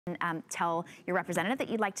tell your representative that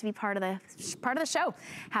you'd like to be part of the show.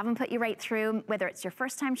 Have them put you right through, whether it's your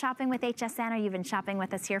first time shopping with HSN or you've been shopping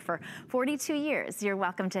with us here for 42 years. You're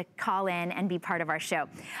welcome to call in and be part of our show.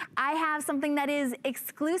 I have something that is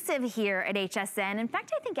exclusive here at HSN. In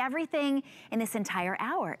fact, I think everything in this entire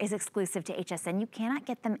hour is exclusive to HSN. You cannot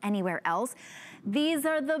get them anywhere else. These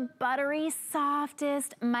are the buttery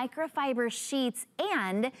softest microfiber sheets,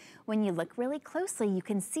 and when you look really closely, you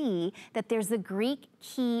can see that there's a Greek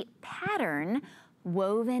key pattern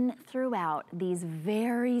woven throughout these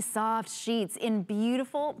very soft sheets in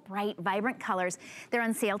beautiful, bright, vibrant colors. They're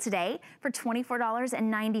on sale today for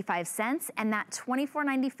 $24.95, and that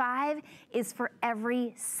 $24.95 is for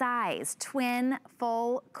every size: twin,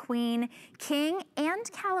 full, queen, king,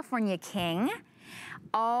 and California king.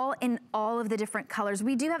 All in all of the different colors.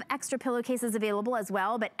 We do have extra pillowcases available as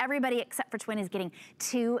well, but everybody except for twin is getting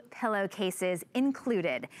 2 pillowcases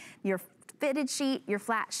included. Your fitted sheet, your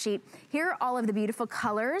flat sheet. Here are all of the beautiful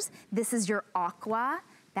colors. This is your aqua,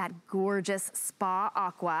 that gorgeous spa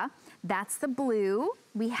aqua. That's the blue.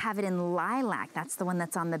 We have it in lilac. That's the one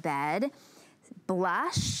that's on the bed.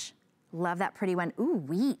 Blush. Love that pretty one. Ooh,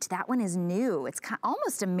 wheat, that one is new. It's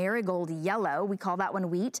almost a marigold yellow. We call that one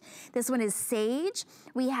wheat. This one is sage.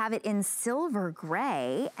 We have it in silver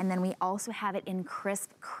gray, and then we also have it in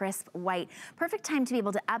crisp, crisp white. Perfect time to be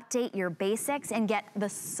able to update your basics and get the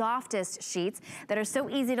softest sheets that are so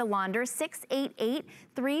easy to launder.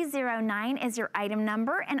 688309 is your item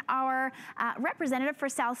number, and our representative for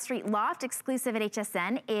South Street Loft, exclusive at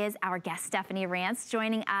HSN, is our guest, Stephanie Rance,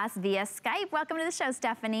 joining us via Skype. Welcome to the show,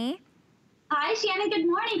 Stephanie. Hi, Shannon. Good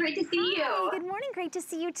morning. Great to see you. Hi, good morning. Great to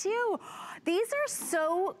see you, too. These are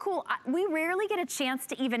so cool. We rarely get a chance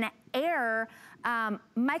to even air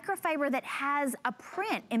microfiber that has a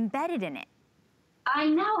print embedded in it. I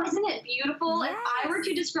know. Isn't it beautiful? Yes. If I were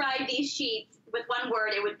to describe these sheets with one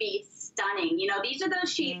word, it would be stunning. You know, these are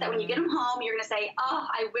those sheets that when you get them home, you're going to say, oh,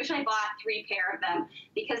 I wish I bought 3 pair of them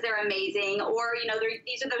because they're amazing. Or, you know,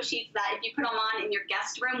 these are those sheets that if you put them on in your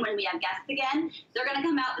guest room when we have guests again, they're going to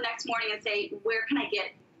come out the next morning and say, where can I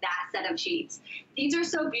get that set of sheets? These are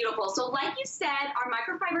so beautiful. So like you said, our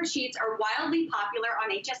microfiber sheets are wildly popular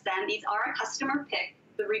on HSN. These are a customer pick.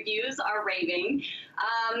 The reviews are raving.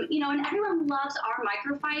 You know, and everyone loves our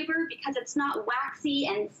microfiber because it's not waxy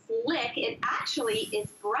and slick. It actually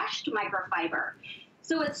is brushed microfiber.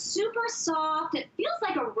 So it's super soft. It feels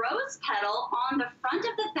like a rose petal on the front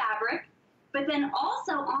of the fabric, but then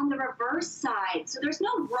also on the reverse side. So there's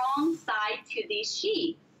no wrong side to these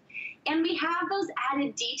sheets. And we have those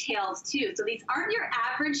added details too. So these aren't your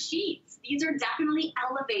average sheets. These are definitely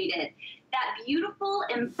elevated. That beautiful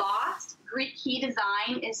embossed Greek key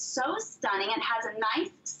design is so stunning. It has a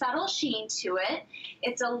nice subtle sheen to it.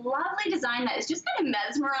 It's a lovely design that is just kind of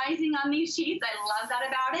mesmerizing on these sheets. I love that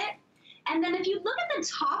about it. And then if you look at the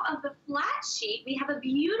top of the flat sheet, we have a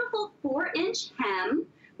beautiful 4-inch hem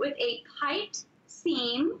with a piped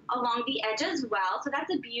seam along the edge as well. So that's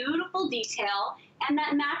a beautiful detail. And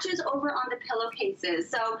that matches over on the pillowcases.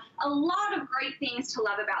 So a lot of great things to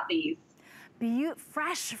love about these.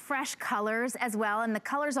 Fresh colors as well, and the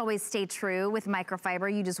colors always stay true with microfiber.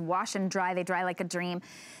 You just wash and dry, they dry like a dream.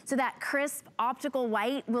 So that crisp optical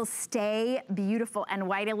white will stay beautiful and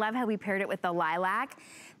white. I love how we paired it with the lilac.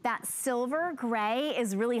 That silver gray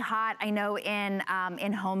is really hot, I know, in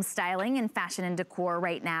home styling and fashion and decor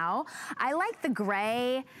right now. I like the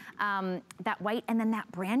gray, that white, and then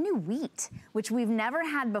that brand new wheat, which we've never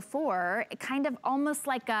had before. It kind of almost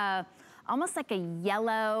like a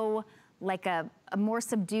yellow, like a more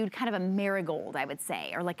subdued kind of a marigold, I would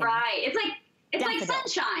say, or like a right. It's like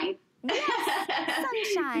sunshine.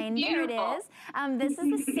 Yes, sunshine. There it is. This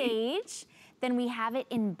is the sage. Then we have it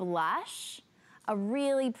in blush. A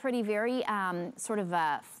really pretty, very sort of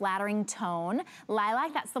a flattering tone.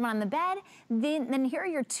 Lilac, that's the one on the bed. Then here are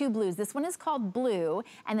your 2 blues. This one is called blue,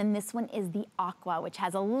 and then this one is the aqua, which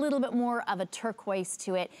has a little bit more of a turquoise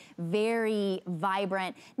to it. Very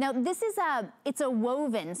vibrant. Now this is it's a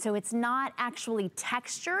woven, so it's not actually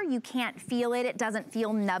texture. You can't feel it. It doesn't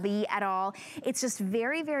feel nubby at all. It's just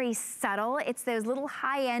very, very subtle. It's those little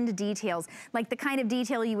high-end details, like the kind of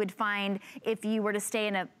detail you would find if you were to stay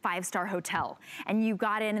in a 5-star hotel. And you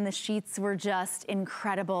got in and the sheets were just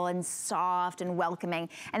incredible and soft and welcoming.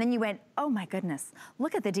 And then you went, oh my goodness,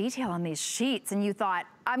 look at the detail on these sheets. And you thought,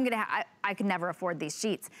 I could never afford these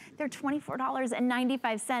sheets. They're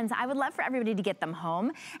 $24.95. I would love for everybody to get them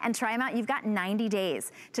home and try them out. You've got 90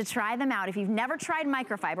 days to try them out. If you've never tried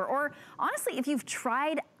microfiber, or honestly, if you've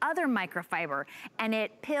tried other microfiber and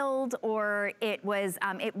it pilled or it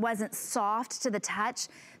wasn't soft to the touch,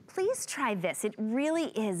 please try this. It really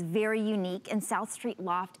is very unique, and South Street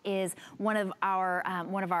Loft is one of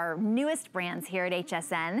our newest brands here at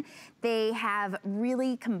HSN. They have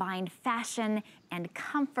really combined fashion and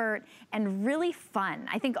comfort and really fun.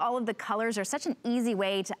 I think all of the colors are such an easy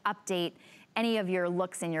way to update any of your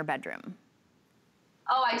looks in your bedroom.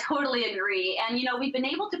 Oh, I totally agree. And, you know, we've been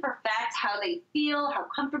able to perfect how they feel, how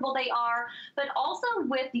comfortable they are, but also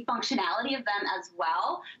with the functionality of them as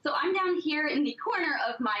well. So I'm down here in the corner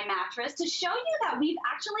of my mattress to show you that we've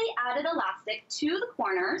actually added elastic to the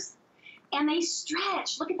corners, and they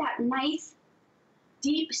stretch. Look at that nice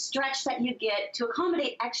deep stretch that you get to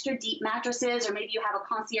accommodate extra deep mattresses, or maybe you have a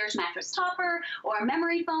concierge mattress topper or a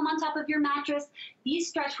memory foam on top of your mattress. These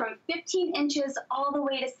stretch from 15 inches all the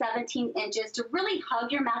way to 17 inches to really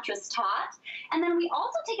hug your mattress taut. And then we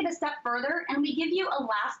also take it a step further and we give you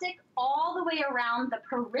elastic all the way around the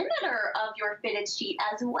perimeter of your fitted sheet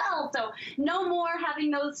as well. So no more having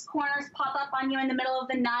those corners pop up on you in the middle of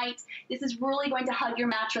the night. This is really going to hug your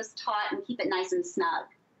mattress taut and keep it nice and snug.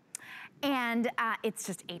 And it's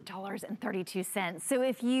just $8.32. So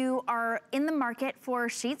if you are in the market for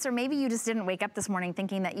sheets, or maybe you just didn't wake up this morning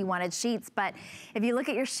thinking that you wanted sheets, but if you look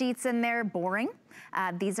at your sheets and they're boring,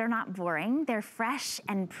 these are not boring. They're fresh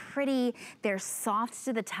and pretty. They're soft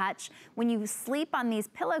to the touch. When you sleep on these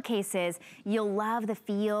pillowcases, you'll love the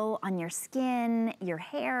feel on your skin, your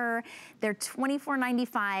hair. They're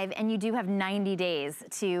 $24.95, and you do have 90 days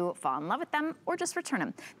to fall in love with them or just return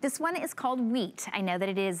them. This one is called Wheat. I know that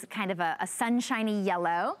it is kind of a sunshiny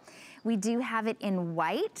yellow. We do have it in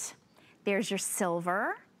white. There's your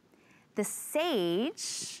silver, the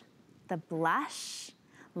sage, the blush.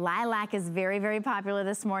 Lilac is very, very popular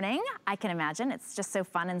this morning. I can imagine, it's just so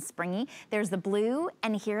fun and springy. There's the blue,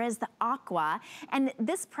 and here is the aqua. And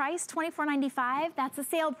this price, $24.95, that's a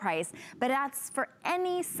sale price, but that's for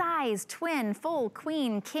any size, twin, full,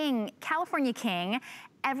 queen, king, California king.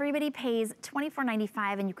 Everybody pays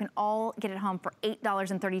 $24.95, and you can all get it home for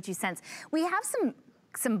 $8.32. We have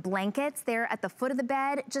some blankets there at the foot of the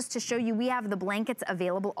bed, just to show you we have the blankets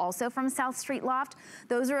available also from South Street Loft.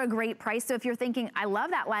 Those are a great price. So if you're thinking, I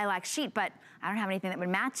love that lilac sheet, but I don't have anything that would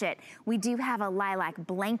match it, we do have a lilac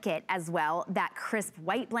blanket as well, that crisp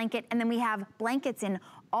white blanket. And then we have blankets in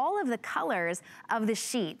all of the colors of the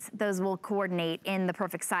sheets. Those will coordinate in the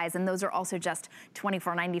perfect size, and those are also just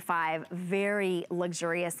 $24.95, very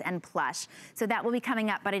luxurious and plush. So that will be coming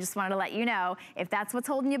up, but I just wanted to let you know, if that's what's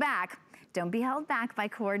holding you back, don't be held back by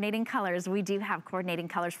coordinating colors. We do have coordinating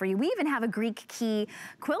colors for you. We even have a Greek key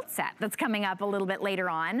quilt set that's coming up a little bit later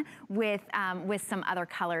on with some other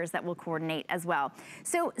colors that will coordinate as well.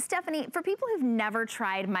 So Stephanie, for people who've never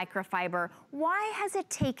tried microfiber, why has it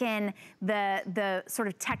taken the sort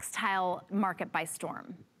of textile market by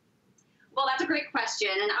storm? Well, that's a great question.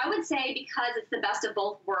 And I would say because it's the best of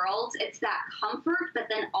both worlds, it's that comfort, but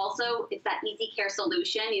then also it's that easy care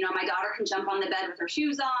solution. You know, my daughter can jump on the bed with her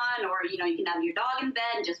shoes on, or, you know, you can have your dog in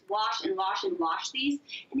bed and just wash and wash and wash these.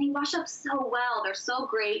 And they wash up so well. They're so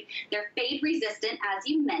great. They're fade resistant, as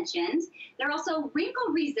you mentioned. They're also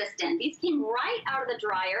wrinkle resistant. These came right out of the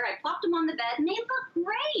dryer. I plopped them on the bed and they look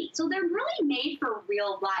great. So they're really made for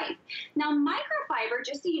real life. Now, microfiber,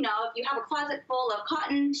 just so you know, if you have a closet full of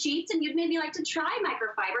cotton sheets and you'd maybe like to try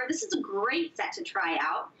microfiber, this is a great set to try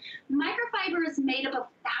out. Microfiber is made up of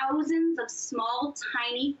thousands of small,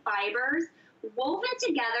 tiny fibers woven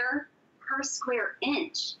together per square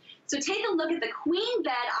inch. So take a look at the queen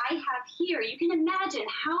bed I have here. You can imagine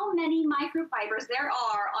how many microfibers there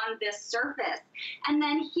are on this surface. And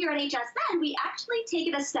then here at HSN, we actually take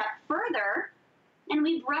it a step further and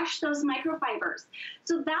we brush those microfibers.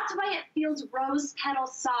 So that's why it feels rose petal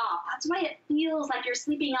soft. That's why it feels like you're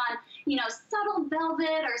sleeping on, you know, subtle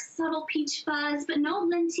velvet or subtle peach fuzz, but no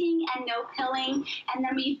linting and no pilling. And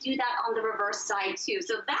then we do that on the reverse side too.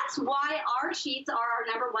 So that's why our sheets are our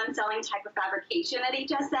 #1 selling type of fabrication at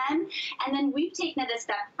HSN. And then we've taken it a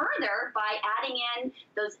step further by adding in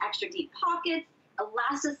those extra deep pockets,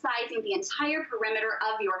 elasticizing the entire perimeter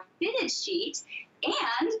of your fitted sheet,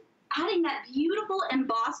 and adding that beautiful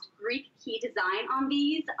embossed Greek key design on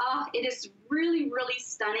these. It is really, really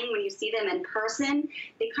stunning when you see them in person.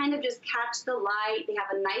 They kind of just catch the light. They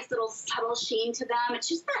have a nice little subtle sheen to them. It's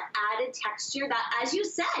just that added texture that, as you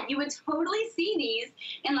said, you would totally see these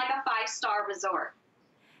in like a 5-star resort.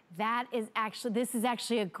 This is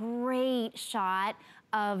actually a great shot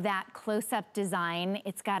of that close-up design.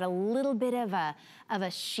 It's got a little bit of a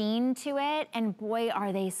sheen to it, and boy,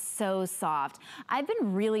 are they so soft. I've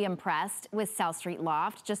been really impressed with South Street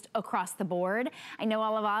Loft just across the board. I know a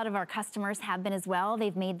lot of our customers have been as well.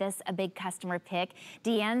 They've made this a big customer pick.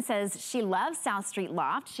 Deanne says she loves South Street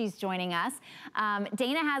Loft. She's joining us.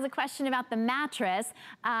 Dana has a question about the mattress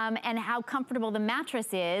and how comfortable the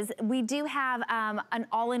mattress is. We do have an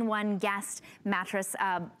all-in-one guest mattress,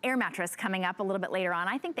 air mattress coming up a little bit later on.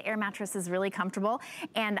 I think the air mattress is really comfortable,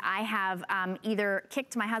 and I have either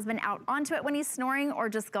kicked my husband out onto it when he's snoring or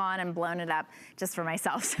just gone and blown it up just for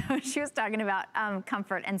myself. So she was talking about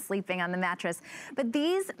comfort and sleeping on the mattress. But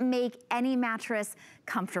these make any mattress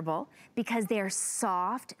comfortable because they're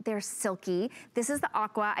soft, they're silky. This is the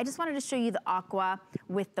aqua. I just wanted to show you the aqua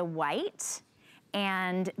with the white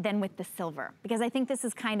and then with the silver, because I think this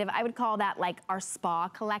is kind of, I would call that like our spa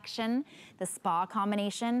collection, the spa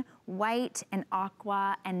combination, white and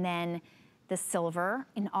aqua, and then the silver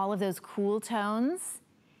in all of those cool tones.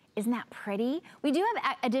 Isn't that pretty? We do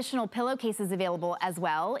have additional pillowcases available as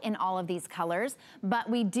well in all of these colors, but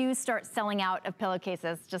we do start selling out of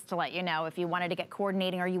pillowcases, just to let you know, if you wanted to get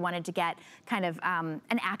coordinating or you wanted to get kind of an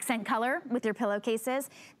accent color with your pillowcases,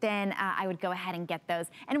 then I would go ahead and get those.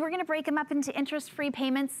 And we're gonna break them up into interest-free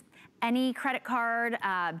payments. Any credit card,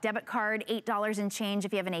 debit card, $8 and change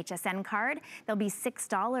if you have an HSN card. They'll be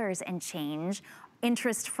 $6 and change,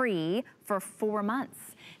 interest-free for 4 months.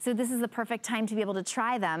 So this is the perfect time to be able to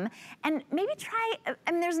try them. And maybe try,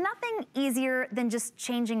 I mean, there's nothing easier than just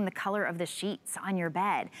changing the color of the sheets on your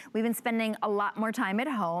bed. We've been spending a lot more time at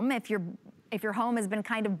home. If your home has been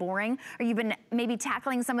kind of boring, or you've been maybe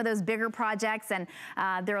tackling some of those bigger projects and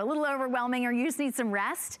they're a little overwhelming, or you just need some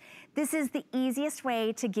rest, this is the easiest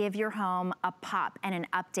way to give your home a pop and an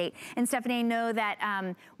update. And Stephanie, I know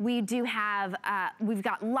that we do have, we've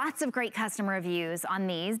got lots of great customer reviews on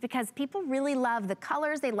these because people really love the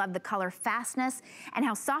colors, they love the color fastness, and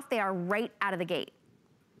how soft they are right out of the gate.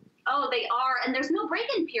 Oh, they are, and there's no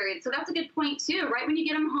break-in period, so that's a good point too. Right when you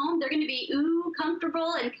get them home, they're going to be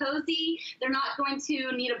comfortable and cozy. They're not going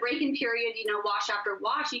to need a break-in period, you know, wash after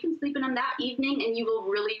wash. You can sleep in them that evening, and you will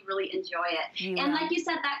really, really enjoy it. And like you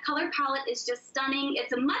said, that color palette is just stunning.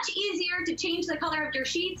 It's much easier to change the color of your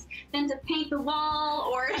sheets than to paint the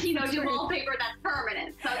wall or, you know, do wallpaper that's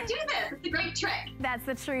permanent. So do this. It's a great trick. That's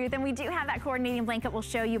the truth, and we do have that coordinating blanket we'll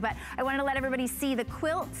show you, but I wanted to let everybody see the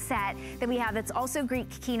quilt set that we have that's also Greek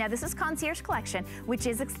Kina. This is Concierge Collection, which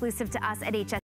is exclusive to us at HSN.